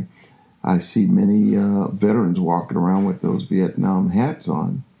 And I see many veterans walking around with those Vietnam hats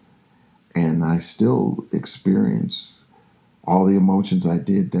on, and I still experience all the emotions I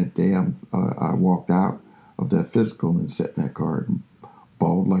did that day. I walked out of that physical and sat in that car and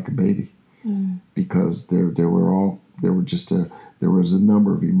bawled like a baby, because there was a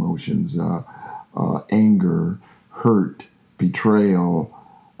number of emotions, anger, hurt, betrayal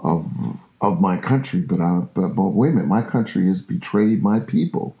of my country. But wait a minute, my country has betrayed my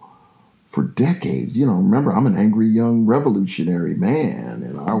people for decades. Remember, I'm an angry young revolutionary man,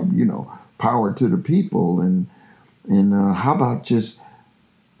 and power to the people, and how about just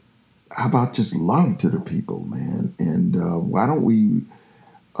love to the people, man? And why don't we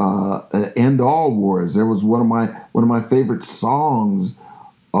end all wars? There was one of my favorite songs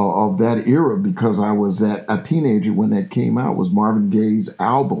of that era, because I was a teenager when that came out, was Marvin Gaye's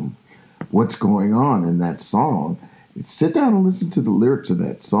album, What's Going On. In that song, sit down and listen to the lyrics of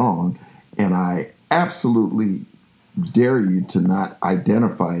that song, and I absolutely dare you to not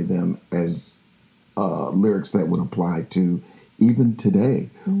identify them as lyrics that would apply to even today.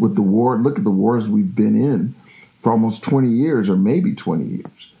 With the war, look at the wars we've been in for almost 20 years, or maybe 20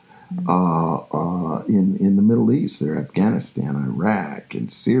 years. In the Middle East, there, Afghanistan, Iraq,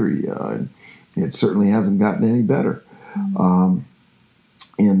 and Syria, and it certainly hasn't gotten any better.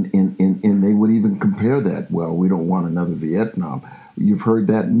 And they would even compare that. Well, we don't want another Vietnam. You've heard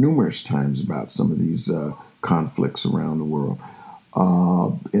that numerous times about some of these conflicts around the world.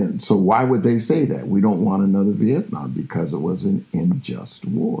 And so why would they say that? We don't want another Vietnam, because it was an unjust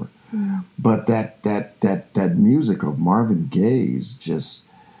war. But that music of Marvin Gaye's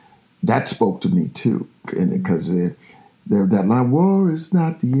that spoke to me too, because that line, "War is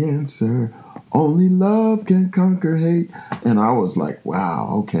not the answer, only love can conquer hate," and I was like, wow,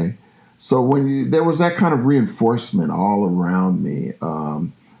 okay. So there was that kind of reinforcement all around me,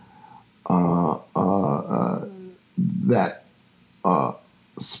 that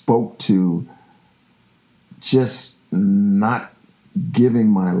spoke to just not giving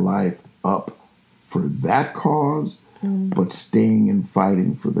my life up for that cause, but staying and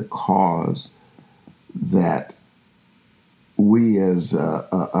fighting for the cause that we as the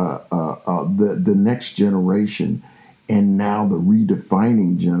next generation, and now the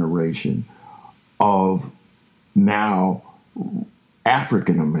redefining generation of now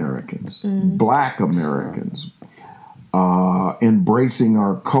African Americans, Black Americans, embracing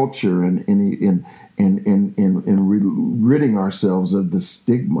our culture and ridding ourselves of the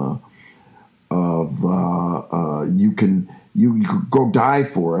stigma of you can you could go die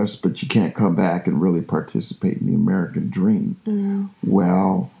for us, but you can't come back and really participate in the American dream.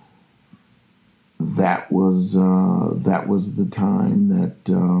 Well, that was the time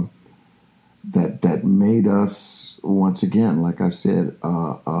that made us, once again, like I said,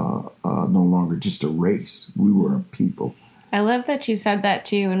 no longer just a race. We were a people. I love that you said that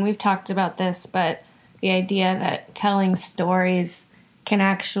too, and we've talked about this, but the idea that telling stories can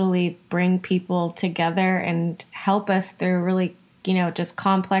actually bring people together and help us through really, just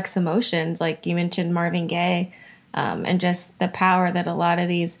complex emotions. Like you mentioned Marvin Gaye, and just the power that a lot of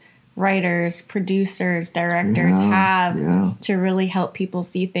these writers, producers, directors have to really help people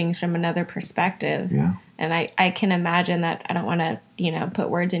see things from another perspective. Yeah. And I can imagine that, I don't want to, put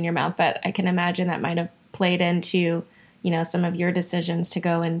words in your mouth, but I can imagine that might have played into, some of your decisions to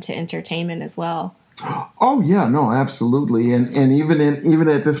go into entertainment as well. Oh yeah, no, absolutely, and even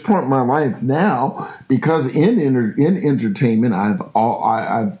at this point in my life now, because in entertainment,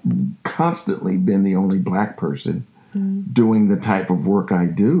 I've constantly been the only black person doing the type of work I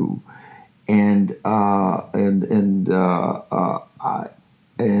do, and my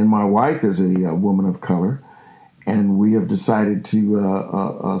wife is a woman of color, and we have decided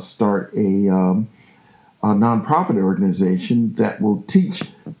to start a nonprofit organization that will teach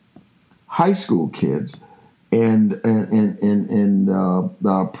high school kids and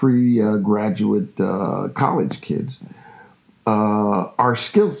pre-graduate college kids our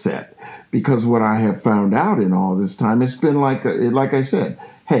skill set, because what I have found out in all this time, it's been like I said,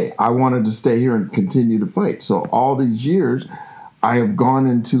 hey, I wanted to stay here and continue to fight. So all these years, I have gone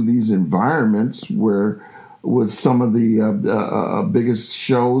into these environments where with some of the biggest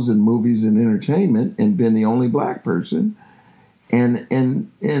shows and movies and entertainment, and been the only black person.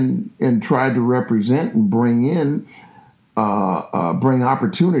 And tried to represent and bring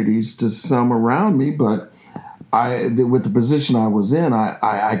opportunities to some around me, but with the position I was in,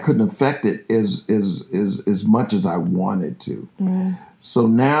 I couldn't affect it as much as I wanted to. So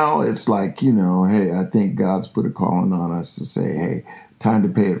now it's like, hey, I think God's put a calling on us to say, hey, time to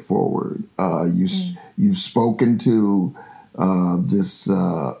pay it forward. You've spoken to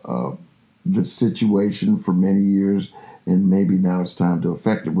this situation for many years. And maybe now it's time to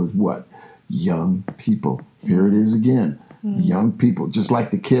affect it with what? Young people. Here it is again. Young people. Just like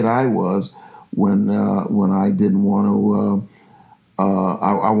the kid I was when I didn't want to,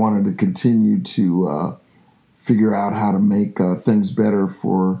 I wanted to continue to figure out how to make things better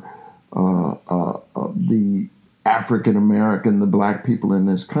for the African American, the black people in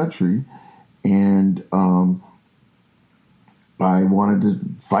this country. And I wanted to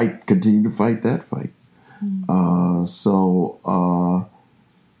continue to fight that fight. So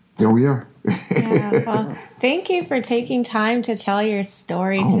there we are. Yeah, well, thank you for taking time to tell your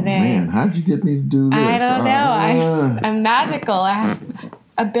story today. Man, how'd you get me to do this? I don't know. I'm magical. I have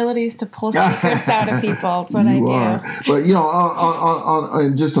abilities to pull secrets out of people. That's what I do. But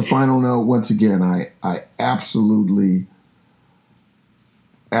on just a final note, once again, I absolutely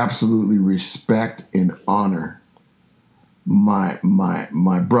respect and honor my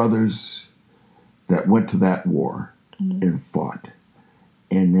brothers that went to that war and fought,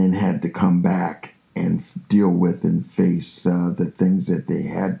 and then had to come back and deal with and face the things that they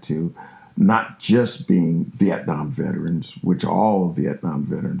had to, not just being Vietnam veterans, which all Vietnam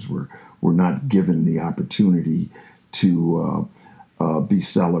veterans were not given the opportunity to be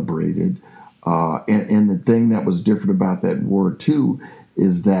celebrated. And the thing that was different about that war too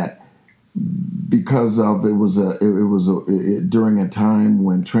is that because of it was during a time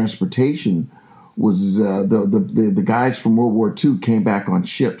when transportation was the guys from World War II came back on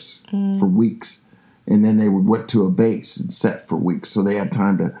ships for weeks, and then they went to a base and set for weeks, so they had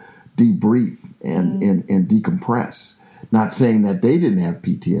time to debrief and decompress. Not saying that they didn't have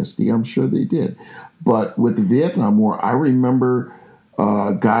PTSD, I'm sure they did, but with the Vietnam War, I remember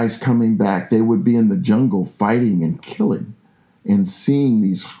guys coming back. They would be in the jungle fighting and killing, and seeing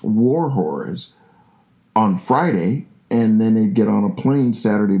these war horrors on Friday, and then they'd get on a plane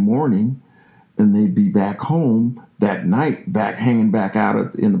Saturday morning. And they'd be back home that night, hanging back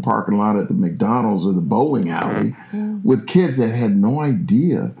out in the parking lot at the McDonald's or the bowling alley, with kids that had no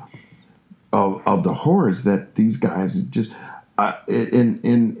idea of the horrors that these guys had just,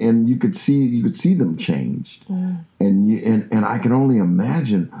 and you could see them changed, and I can only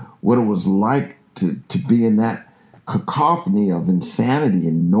imagine what it was like to be in that cacophony of insanity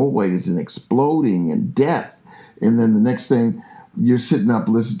and noise and exploding and death, and then the next thing. You're sitting up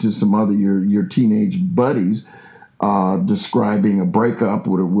listening to some other your teenage buddies describing a breakup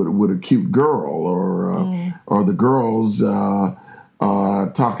with a cute girl, or the girls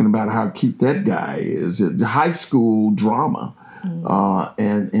talking about how cute that guy is. High school drama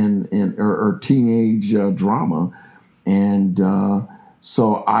or teenage drama. And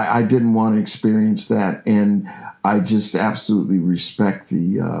so I didn't want to experience that. And I just absolutely respect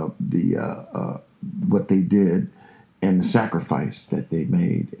the what they did and the sacrifice that they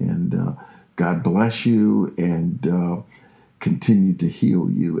made. And God bless you and continue to heal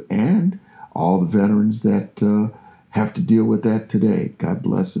you and all the veterans that have to deal with that today. God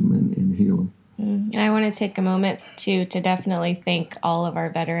bless them and heal them. And I want to take a moment to definitely thank all of our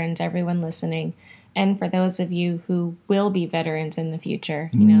veterans, everyone listening, and for those of you who will be veterans in the future.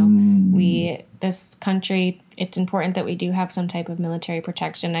 You know, this country, it's important that we do have some type of military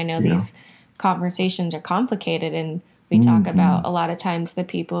protection. I know these conversations are complicated, and we talk about a lot of times the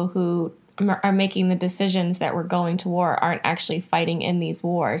people who are making the decisions that we're going to war aren't actually fighting in these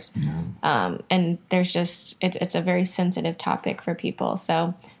wars. And there's just, it's a very sensitive topic for people.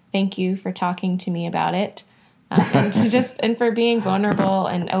 So thank you for talking to me about it. And for being vulnerable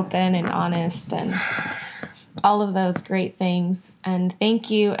and open and honest and all of those great things. And thank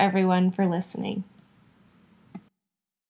you everyone for listening.